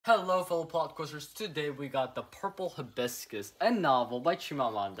Hello fellow plot questers, today we got The Purple Hibiscus, a novel by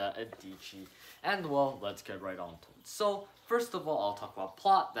Chimamanda Adichie, and well, let's get right on to it. So, first of all, I'll talk about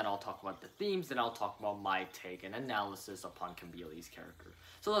plot, then I'll talk about the themes, then I'll talk about my take and analysis upon Kambili's character.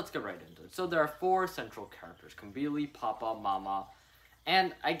 So let's get right into it. So there are four central characters, Kambili, Papa, Mama,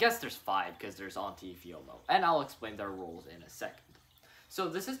 and I guess there's five because there's Auntie Ifeoma, and I'll explain their roles in a second. So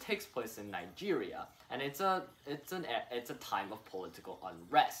takes place in Nigeria, and it's a time of political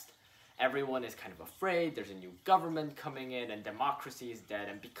unrest. Everyone is kind of afraid. There's a new government coming in, and democracy is dead.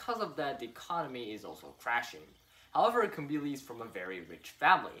 And because of that, the economy is also crashing. However, Kambili is from a very rich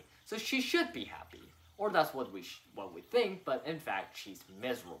family, so she should be happy, or that's what we think. But in fact, she's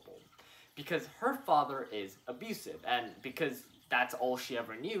miserable because her father is abusive, and because that's all she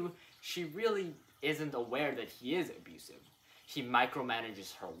ever knew, she really isn't aware that he is abusive. He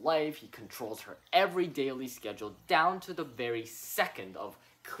micromanages her life, he controls her every daily schedule down to the very second of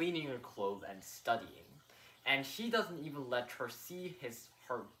cleaning her clothes and studying. And he doesn't even let her see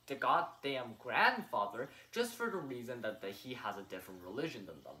the goddamn grandfather just for the reason that he has a different religion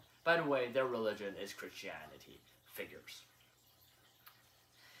than them. By the way, their religion is Christianity. Figures.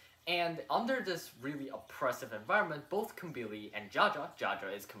 And under this really oppressive environment, both Kambili and Jaja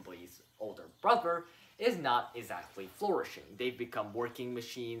is Kambili's older brother, is not exactly flourishing. They've become working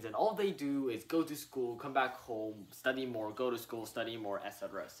machines, and all they do is go to school, come back home, study more, go to school, study more,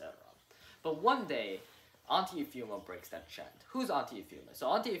 etc., etc. But one day, Auntie Ifeoma breaks that chant. Who's Auntie Ifeoma? So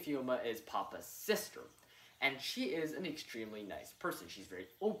Auntie Ifeoma is Papa's sister, and she is an extremely nice person. She's very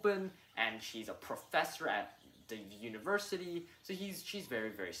open, and she's a professor at the university, so she's very,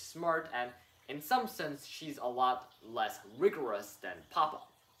 very smart, and in some sense, she's a lot less rigorous than Papa.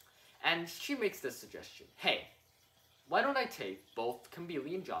 And she makes this suggestion: hey, why don't I take both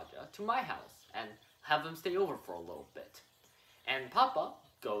Kambili and Jaja to my house and have them stay over for a little bit? And Papa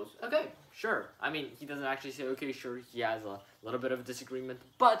goes, okay, sure. I mean, he doesn't actually say, okay, sure. He has a little bit of a disagreement,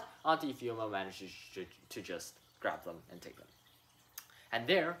 but Auntie Ifeoma manages to just grab them and take them. And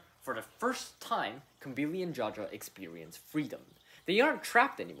there, for the first time, Kambili and Jaja experience freedom. They aren't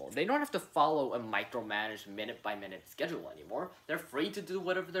trapped anymore. They don't have to follow a micromanaged minute-by-minute schedule anymore. They're free to do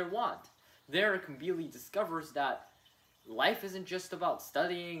whatever they want. There, Kambili discovers that life isn't just about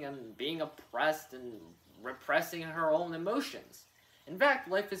studying and being oppressed and repressing her own emotions. In fact,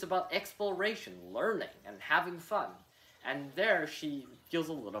 life is about exploration, learning, and having fun. And there, she feels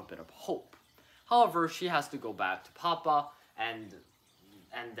a little bit of hope. However, she has to go back to Papa, and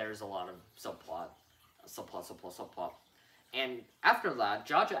there's a lot of subplot. And after that,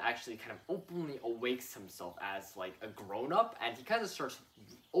 Jaja actually kind of openly awakes himself as like a grown-up, and he kind of starts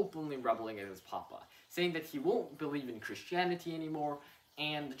openly rebelling against Papa, saying that he won't believe in Christianity anymore,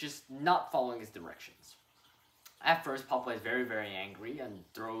 and just not following his directions. At first, Papa is very, very angry and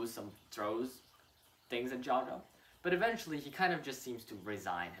throws things at Jaja, but eventually he kind of just seems to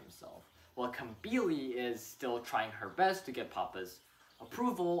resign himself, while Kambili is still trying her best to get Papa's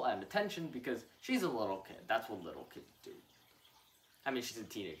approval and attention because she's a little kid. That's what little kids do. I mean, she's a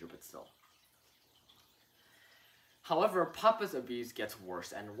teenager, but still. However, Papa's abuse gets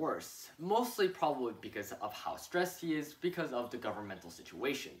worse and worse, mostly probably because of how stressed he is because of the governmental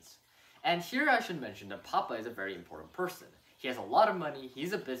situations. And here I should mention that Papa is a very important person. He has a lot of money,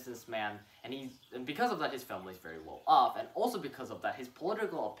 he's a businessman, and because of that his family is very well off, and also because of that his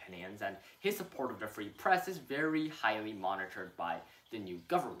political opinions and his support of the free press is very highly monitored by the new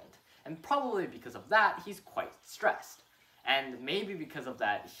government. And probably because of that, he's quite stressed. And maybe because of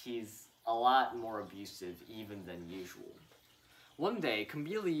that, he's a lot more abusive even than usual. One day,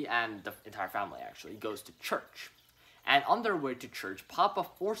 Kambili and the entire family actually goes to church. And on their way to church, Papa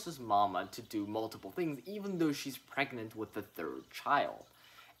forces Mama to do multiple things even though she's pregnant with the third child.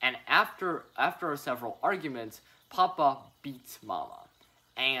 And after several arguments, Papa beats Mama.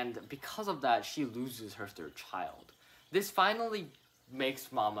 And because of that, she loses her third child. This finally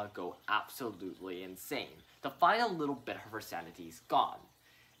makes Mama go absolutely insane. The final little bit of her sanity is gone.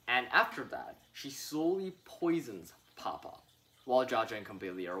 And after that, she slowly poisons Papa, while Jaja and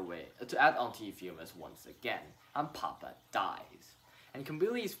Kambili are away at Auntie Ifeoma's once again, and Papa dies. And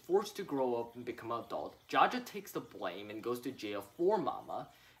Kambili is forced to grow up and become an adult. Jaja takes the blame and goes to jail for Mama,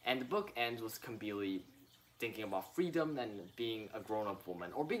 and the book ends with Kambili thinking about freedom and being a grown-up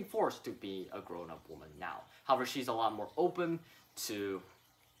woman, or being forced to be a grown-up woman now. However, she's a lot more open to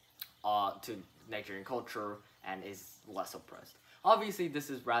Nigerian culture and is less oppressed. Obviously, this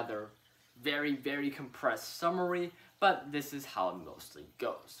is rather very, very compressed summary, but this is how it mostly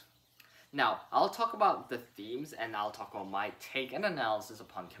goes. Now, I'll talk about the themes and I'll talk about my take and analysis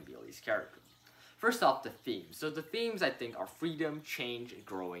upon Kambili's character. First off, the themes. So the themes, I think, are freedom, change, and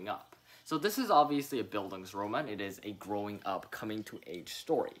growing up. So this is obviously a Bildungsroman. It is a growing up, coming to age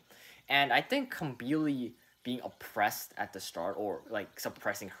story. And I think Kambili being oppressed at the start, or like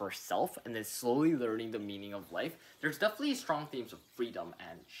suppressing herself, and then slowly learning the meaning of life, there's definitely strong themes of freedom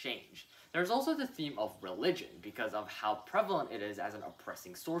and change. There's also the theme of religion, because of how prevalent it is as an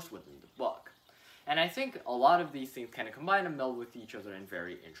oppressing source within the book. And I think a lot of these things kind of combine and meld with each other in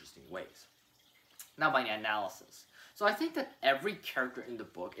very interesting ways. Now, my analysis. So I think that every character in the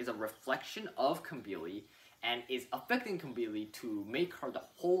book is a reflection of Kambili and is affecting Kambili to make her the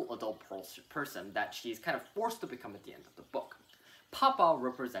whole adult person that she's kind of forced to become at the end of the book. Papa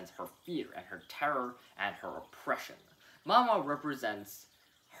represents her fear and her terror and her oppression. Mama represents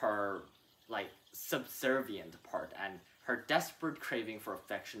her, like, subservient part and her desperate craving for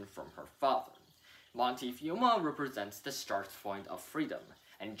affection from her father. Montefiore represents the start point of freedom,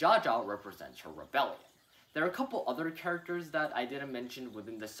 and Jaja represents her rebellion. There are a couple other characters that I didn't mention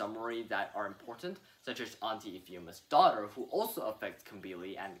within the summary that are important, such as Auntie Ifeoma's daughter, who also affects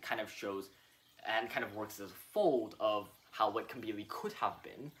Kambili and kind of shows and kind of works as a fold of how what Kambili could have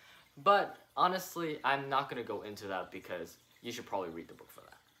been. But honestly, I'm not going to go into that because you should probably read the book for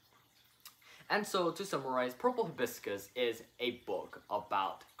that. And so, to summarize, Purple Hibiscus is a book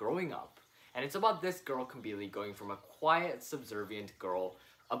about growing up, and it's about this girl Kambili going from a quiet, subservient girl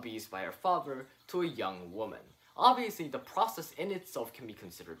abused by her father to a young woman. Obviously, the process in itself can be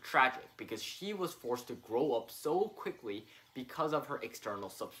considered tragic because she was forced to grow up so quickly because of her external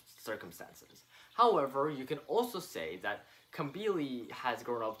circumstances. However, you can also say that Kambili has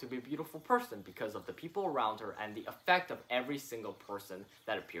grown up to be a beautiful person because of the people around her and the effect of every single person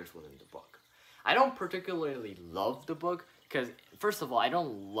that appears within the book. I don't particularly love the book because, first of all, I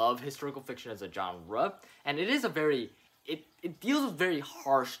don't love historical fiction as a genre, and it is a very it deals with very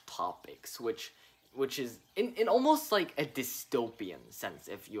harsh topics, which is in almost like a dystopian sense,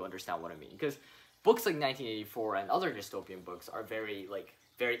 if you understand what I mean. Because books like 1984 and other dystopian books are very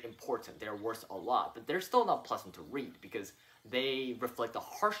important. They're worth a lot, but they're still not pleasant to read because they reflect the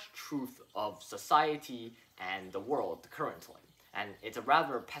harsh truth of society and the world currently. And it's a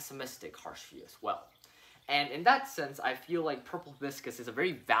rather pessimistic, harsh view as well. And in that sense, I feel like Purple Hibiscus is a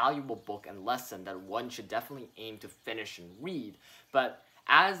very valuable book and lesson that one should definitely aim to finish and read. But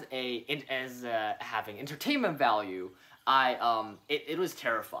as having entertainment value, it was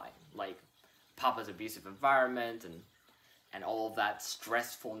terrifying. Like Papa's abusive environment and all of that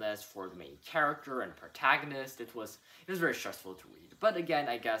stressfulness for the main character and protagonist. It was very stressful to read. But again,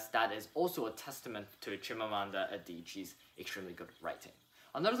 I guess that is also a testament to Chimamanda Adichie's extremely good writing.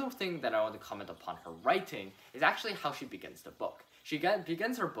 Another thing that I want to comment upon her writing is actually how she begins the book. She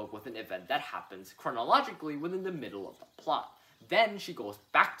begins her book with an event that happens chronologically within the middle of the plot. Then she goes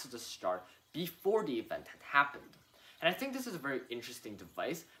back to the start before the event had happened. And I think this is a very interesting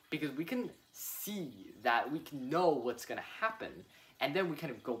device because we can see that we can know what's going to happen, and then we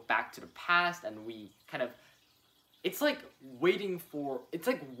kind of go back to the past and we kind of, it's like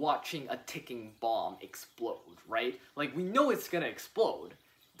watching a ticking bomb explode, right? Like, we know it's gonna explode.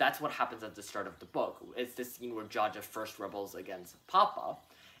 That's what happens at the start of the book. It's the scene where Jaja first rebels against Papa,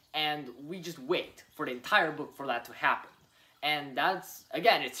 and we just wait for the entire book for that to happen. And that's,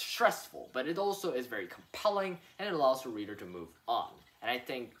 again, it's stressful, but it also is very compelling, and it allows the reader to move on. And I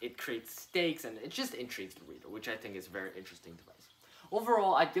think it creates stakes, and it just intrigues the reader, which I think is a very interesting device.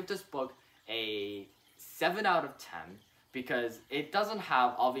 Overall, I'd give this book a 7 out of 10 because it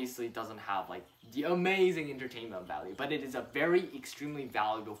obviously doesn't have like the amazing entertainment value, but it is a very extremely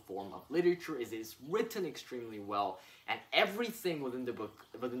valuable form of literature. It is written extremely well, and everything within the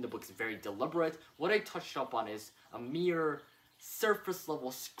book is very deliberate. What I touched up on is a mere surface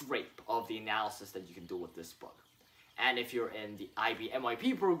level scrape of the analysis that you can do with this book. And if you're in the IB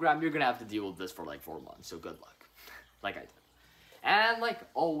MYP program, you're gonna have to deal with this for like 4 months, so good luck, like I did. And like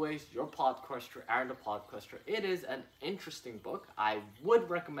always, your BookQuester, Aaron the BookQuester. It is an interesting book. I would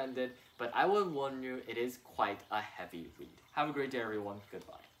recommend it, but I will warn you, it is quite a heavy read. Have a great day, everyone.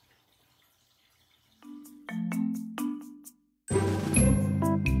 Goodbye.